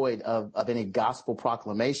devoid of any gospel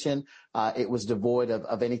proclamation. It was devoid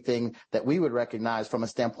of anything that we would recognize from a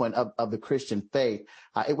standpoint of the Christian faith.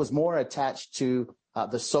 It was more attached to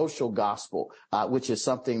the social gospel, which is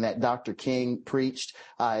something that Dr. King preached.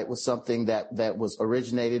 It was something that was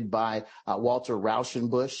originated by Walter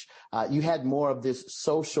Rauschenbusch. You had more of this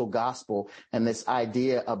social gospel and this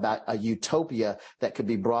idea about a utopia that could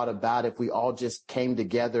be brought about if we all just came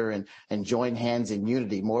together and joined hands in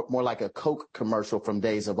unity, more like a Coke commercial from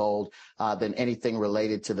days of old than anything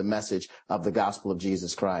related to the message of the gospel of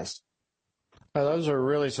Jesus Christ. Those are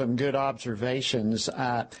really some good observations.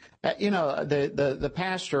 The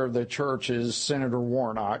pastor of the church is Senator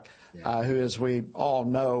Warnock, who, as we all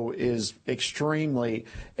know, is extremely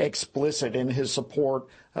explicit in his support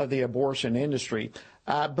of the abortion industry.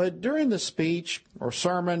 But during the speech or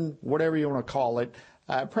sermon, whatever you want to call it,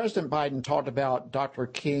 President Biden talked about Dr.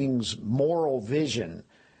 King's moral vision.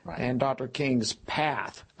 Right. And Dr. King's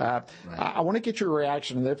path. I want to get your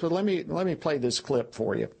reaction to this, but let me play this clip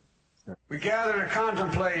for you. We gather to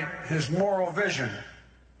contemplate his moral vision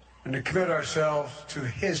and to commit ourselves to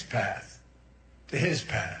his path, the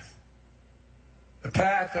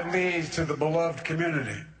path that leads to the beloved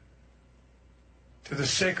community, to the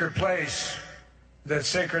sacred place, that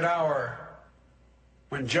sacred hour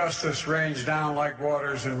when justice rains down like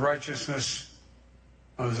waters and righteousness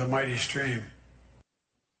as a mighty stream.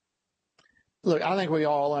 Look, I think we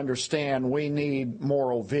all understand we need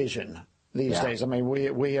moral vision these days. I mean,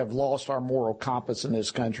 we have lost our moral compass in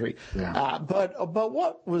this country. Yeah. But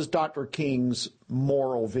what was Dr. King's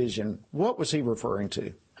moral vision? What was he referring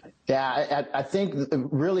to? Yeah, I think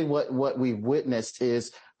really what we've witnessed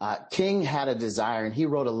is King had a desire, and he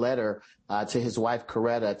wrote a letter to his wife,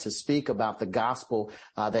 Coretta, to speak about the gospel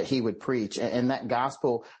that he would preach. And that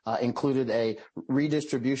gospel included a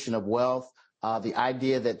redistribution of wealth, the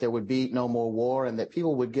idea that there would be no more war and that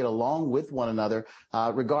people would get along with one another,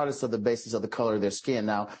 regardless of the basis of the color of their skin.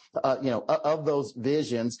 Now, of those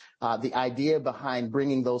visions, the idea behind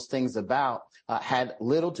bringing those things about had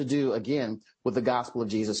little to do, again, with the gospel of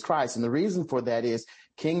Jesus Christ. And the reason for that is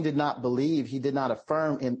King did not believe, he did not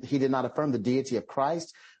affirm the deity of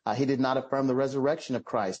Christ. He did not affirm the resurrection of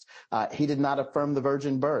Christ. He did not affirm the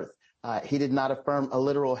virgin birth. He did not affirm a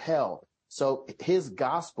literal hell. So his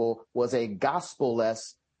gospel was a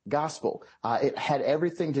gospel-less gospel. It had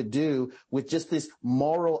everything to do with just this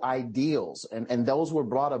moral ideals, and those were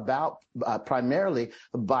brought about primarily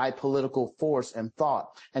by political force and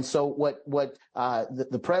thought. And so what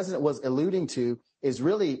the president was alluding to is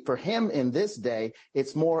really, for him in this day,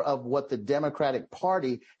 it's more of what the Democratic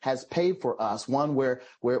Party has paid for us, one where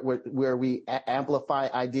we amplify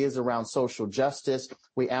ideas around social justice.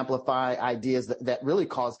 We amplify ideas that really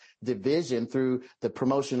cause division through the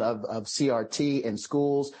promotion of CRT in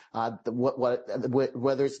schools,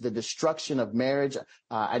 whether it's the destruction of marriage.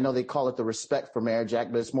 I know they call it the Respect for Marriage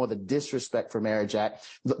Act, but it's more the Disrespect for Marriage Act.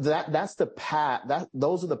 That's the path.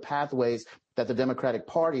 Those are the pathways that the Democratic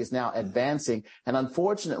Party is now advancing. And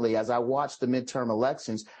unfortunately, as I watch the midterm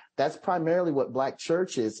elections, that's primarily what black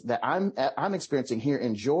churches that I'm experiencing here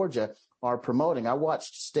in Georgia are promoting. I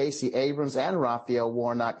watched Stacey Abrams and Raphael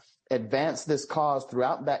Warnock advance this cause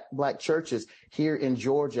throughout black churches here in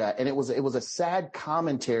Georgia. And it was a sad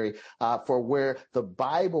commentary for where the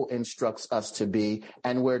Bible instructs us to be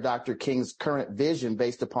and where Dr. King's current vision,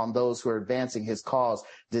 based upon those who are advancing his cause,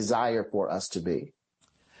 desire for us to be.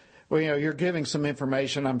 Well, you're giving some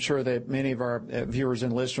information I'm sure that many of our viewers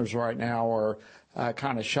and listeners right now are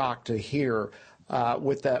kind of shocked to hear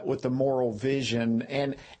with the moral vision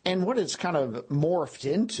and what it's kind of morphed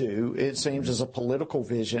into, it seems, as a political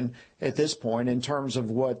vision at this point in terms of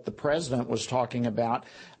what the president was talking about.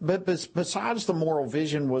 But besides the moral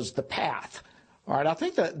vision was the path. All right, I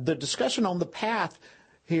think that the discussion on the path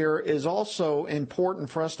here is also important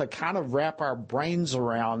for us to kind of wrap our brains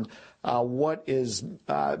around what is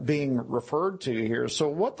being referred to here. So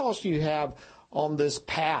what thoughts do you have on this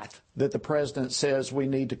path that the president says we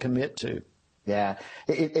need to commit to? Yeah,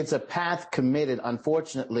 it's a path committed,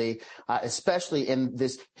 unfortunately, especially in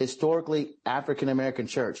this historically African-American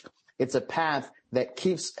church. It's a path that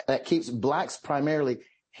keeps blacks primarily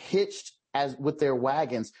hitched with their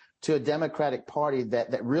wagons to a Democratic Party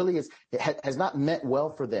that really has not meant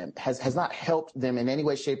well for them, has not helped them in any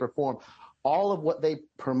way, shape, or form. All of what they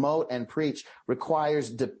promote and preach requires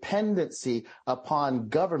dependency upon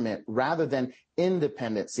government rather than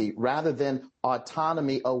independency, rather than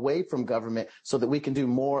autonomy away from government so that we can do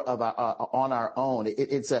more on our own.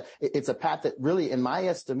 It's a path that really, in my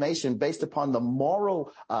estimation, based upon the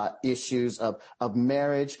moral issues of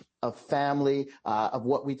marriage, of family, of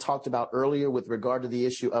what we talked about earlier with regard to the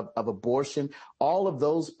issue of abortion, all of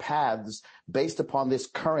those paths based upon this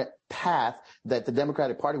current path that the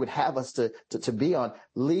Democratic Party would have us to be on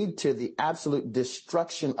lead to the absolute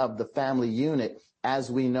destruction of the family unit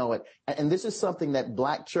as we know it. And this is something that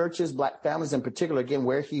black churches, black families in particular, again,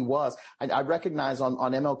 where he was, I recognize on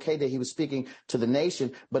MLK Day he was speaking to the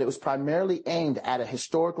nation, but it was primarily aimed at a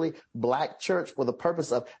historically black church for the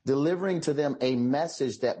purpose of delivering to them a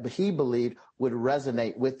message that he believed would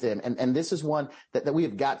resonate with them. And this is one that we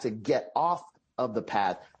have got to get off of the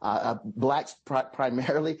path. Blacks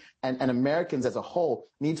primarily and Americans as a whole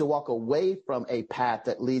need to walk away from a path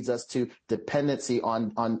that leads us to dependency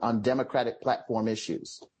on Democratic platform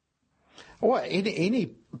issues. Well,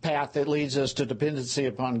 any path that leads us to dependency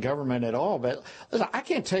upon government at all. But listen, I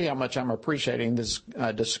can't tell you how much I'm appreciating this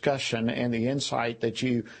discussion and the insight that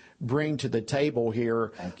you bring to the table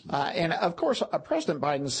here. Thank you. And of course, President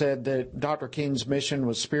Biden said that Dr. King's mission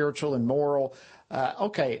was spiritual and moral.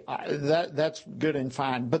 That's good and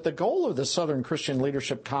fine. But the goal of the Southern Christian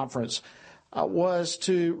Leadership Conference was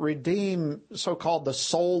to redeem so-called the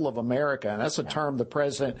soul of America. And that's a term the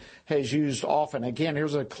president has used often. Again,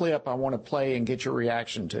 here's a clip I want to play and get your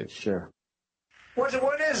reaction to. Sure. What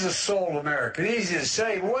is the soul of America? It's easy to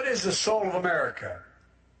say. What is the soul of America?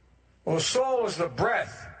 Well, the soul is the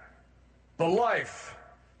breath, the life,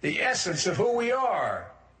 the essence of who we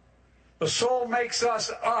are. The soul makes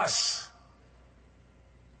us us.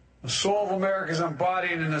 The soul of America is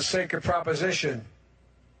embodied in the sacred proposition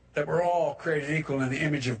that we're all created equal in the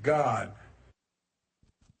image of God.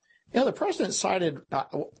 The president cited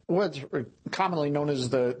what's commonly known as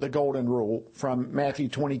the golden rule from Matthew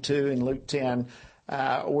 22 and Luke 10,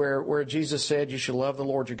 where Jesus said you should love the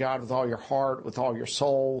Lord your God with all your heart, with all your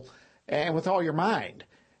soul, and with all your mind.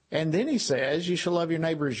 And then he says you should love your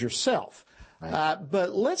neighbor as yourself. Right.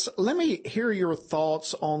 But let me hear your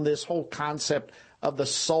thoughts on this whole concept of the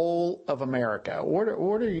soul of America.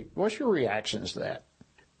 What's your reactions to that?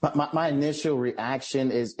 My initial reaction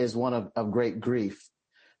is one of great grief,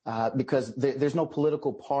 because there's no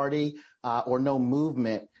political party or no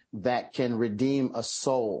movement that can redeem a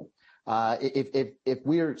soul. If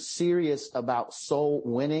we're serious about soul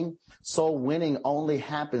winning only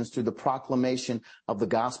happens through the proclamation of the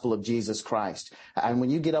gospel of Jesus Christ. And when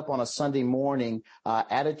you get up on a Sunday morning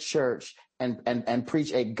at a church and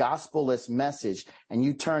preach a gospel-less message, and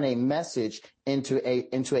you turn a message into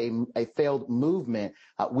a failed movement,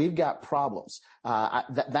 we've got problems.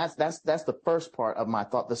 That's the first part of my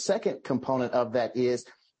thought. The second component of that is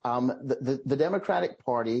the Democratic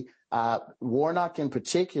Party, Warnock in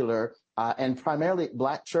particular, and primarily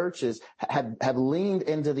black churches have leaned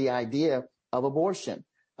into the idea of abortion.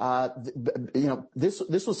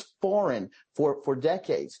 This was foreign for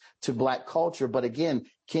decades to black culture. But again,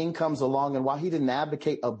 King comes along, and while he didn't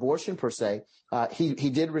advocate abortion per se, he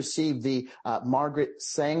did receive the Margaret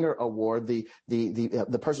Sanger Award, the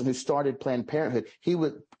person who started Planned Parenthood.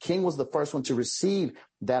 King was the first one to receive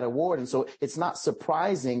that award. And so it's not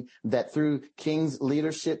surprising that through King's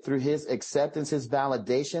leadership, through his acceptance, his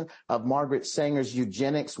validation of Margaret Sanger's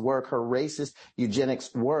eugenics work, her racist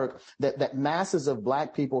eugenics work, that masses of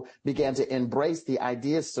black people began to embrace the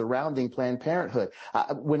ideas surrounding Planned Parenthood.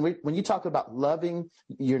 When you talk about loving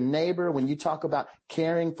your neighbor, when you talk about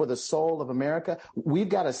caring for the soul of America, we've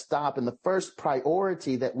got to stop. And the first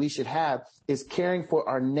priority that we should have is caring for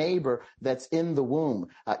our neighbor that's in the womb,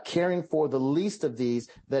 caring for the least of these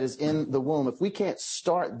that is in the womb. If we can't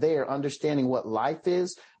start there, understanding what life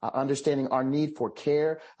is, understanding our need for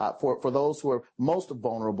care for those who are most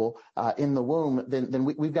vulnerable in the womb, then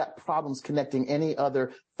we've got problems connecting any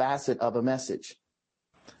other facet of a message.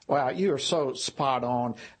 Wow, you are so spot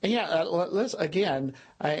on. And let's again,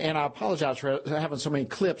 and I apologize for having so many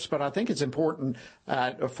clips, but I think it's important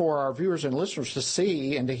for our viewers and listeners to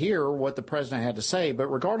see and to hear what the president had to say. But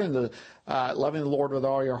regarding the loving the Lord with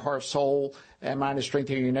all your heart, soul, and mind, and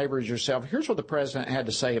strengthening your neighbor as yourself, here's what the president had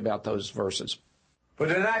to say about those verses.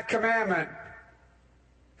 But in that commandment,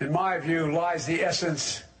 in my view, lies the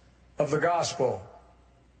essence of the gospel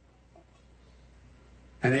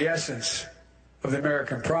and the essence of the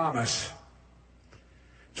American promise.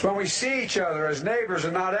 It's when we see each other as neighbors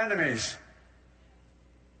and not enemies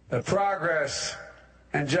that progress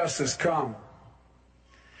and justice come.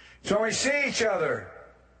 It's when we see each other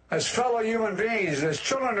as fellow human beings, as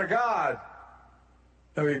children of God,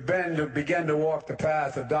 that we begin to walk the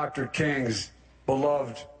path of Dr. King's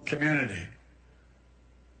beloved community.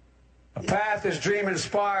 A path his dream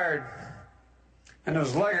inspired and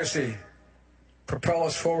whose legacy propel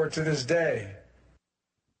us forward to this day.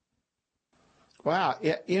 Wow.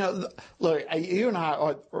 Look, you and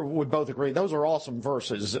I would both agree those are awesome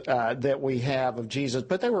verses that we have of Jesus,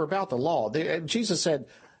 but they were about the law. Jesus said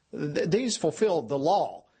these fulfilled the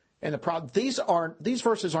law. And these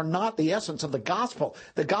verses are not the essence of the gospel.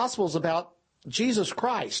 The gospel is about Jesus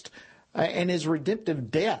Christ and his redemptive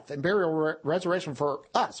death and burial resurrection for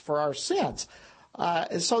us, for our sins.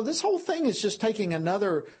 So this whole thing is just taking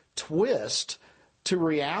another twist to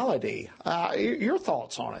reality. Your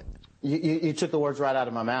thoughts on it? You took the words right out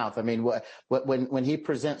of my mouth. I mean, when he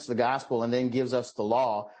presents the gospel and then gives us the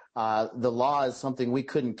law, the law is something we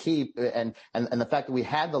couldn't keep, and the fact that we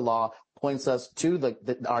had the law points us to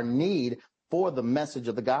our need for the message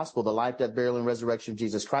of the gospel, the life, death, burial, and resurrection of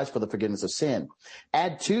Jesus Christ for the forgiveness of sin.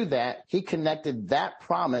 Add to that, he connected that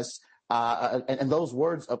promise and those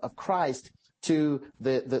words of Christ to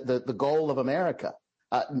the goal of America.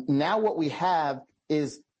 Now what we have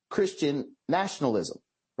is Christian nationalism,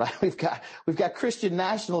 right? We've got Christian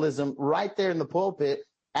nationalism right there in the pulpit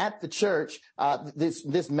at the church.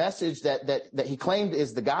 This message that he claimed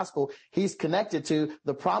is the gospel, he's connected to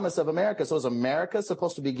the promise of America. So is America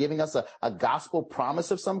supposed to be giving us a gospel promise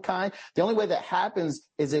of some kind? The only way that happens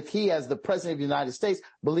is if he, as the president of the United States,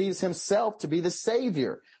 believes himself to be the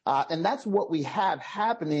savior. And that's what we have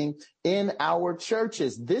happening in our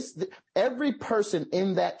churches. Every person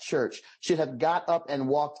in that church should have got up and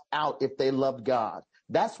walked out if they loved God.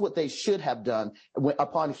 That's what they should have done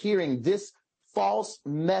upon hearing this false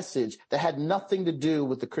message that had nothing to do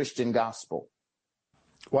with the Christian gospel.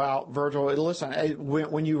 Well, Virgil, listen,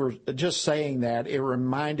 when you were just saying that, it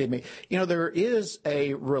reminded me, there is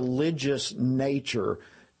a religious nature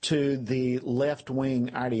to the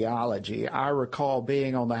left-wing ideology. I recall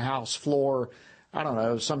being on the House floor, I don't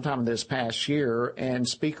know, sometime this past year, and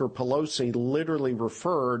Speaker Pelosi literally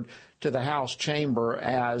referred to the House chamber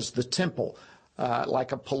as the temple.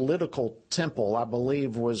 Like a political temple, I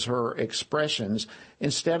believe was her expressions,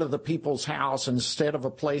 instead of the people's house, instead of a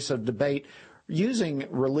place of debate, using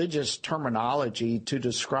religious terminology to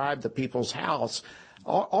describe the people's house.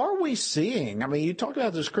 Are we seeing, you talked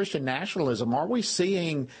about this Christian nationalism, are we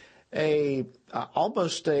seeing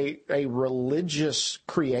almost a religious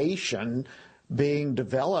creation being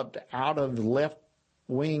developed out of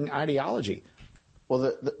left-wing ideology?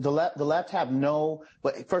 Well, the left have no,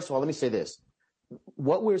 but first of all, let me say this.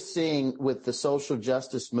 What we're seeing with the social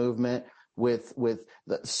justice movement, with the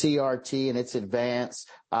CRT and its advance,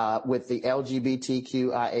 with the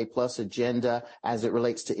LGBTQIA plus agenda as it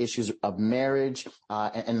relates to issues of marriage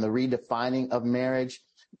and the redefining of marriage,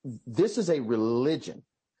 this is a religion.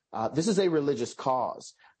 This is a religious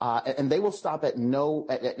cause, and they will stop at no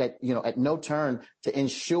turn to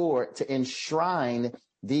enshrine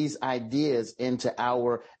these ideas into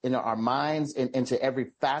our minds and into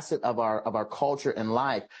every facet of our culture and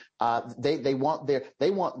life. They want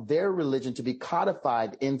their religion to be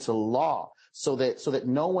codified into law so that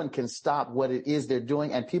no one can stop what it is they're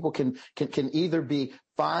doing, and people can either be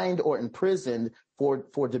fined or imprisoned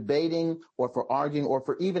for debating or for arguing or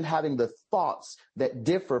for even having the thoughts that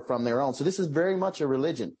differ from their own. So this is very much a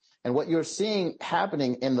religion. And what you're seeing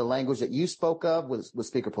happening in the language that you spoke of with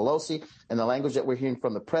Speaker Pelosi and the language that we're hearing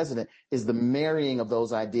from the president is the marrying of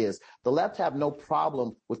those ideas. The left have no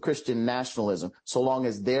problem with Christian nationalism so long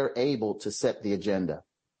as they're able to set the agenda.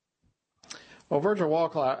 Well, Virgil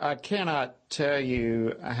Walker, I cannot tell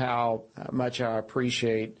you how much I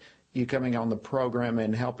appreciate you coming on the program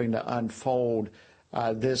and helping to unfold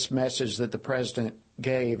this message that the president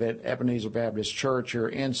gave at Ebenezer Baptist Church. Your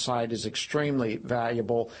insight is extremely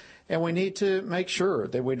valuable, and we need to make sure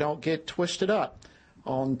that we don't get twisted up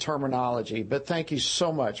on terminology. But thank you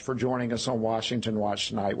so much for joining us on Washington Watch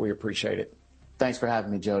tonight. We appreciate it. Thanks for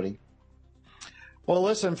having me, Jody. Well,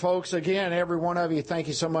 listen, folks, again, every one of you, thank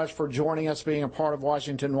you so much for joining us, being a part of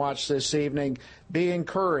Washington Watch this evening. Be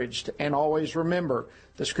encouraged, and always remember,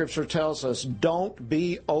 the Scripture tells us, don't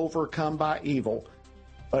be overcome by evil,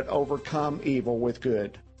 but overcome evil with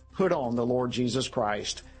good. Put on the Lord Jesus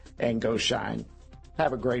Christ and go shine.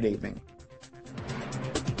 Have a great evening.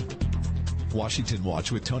 Washington Watch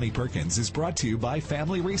with Tony Perkins is brought to you by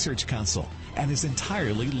Family Research Council and is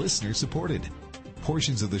entirely listener-supported.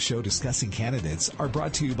 Portions of the show discussing candidates are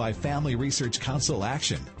brought to you by Family Research Council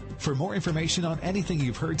Action. For more information on anything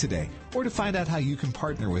you've heard today, or to find out how you can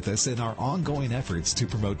partner with us in our ongoing efforts to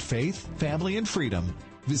promote faith, family, and freedom,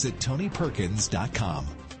 visit TonyPerkins.com.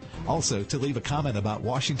 Also, to leave a comment about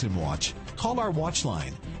Washington Watch, call our watch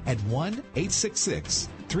line at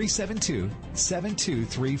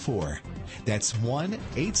 1-866-372-7234. That's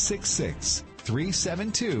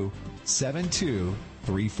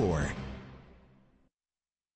 1-866-372-7234.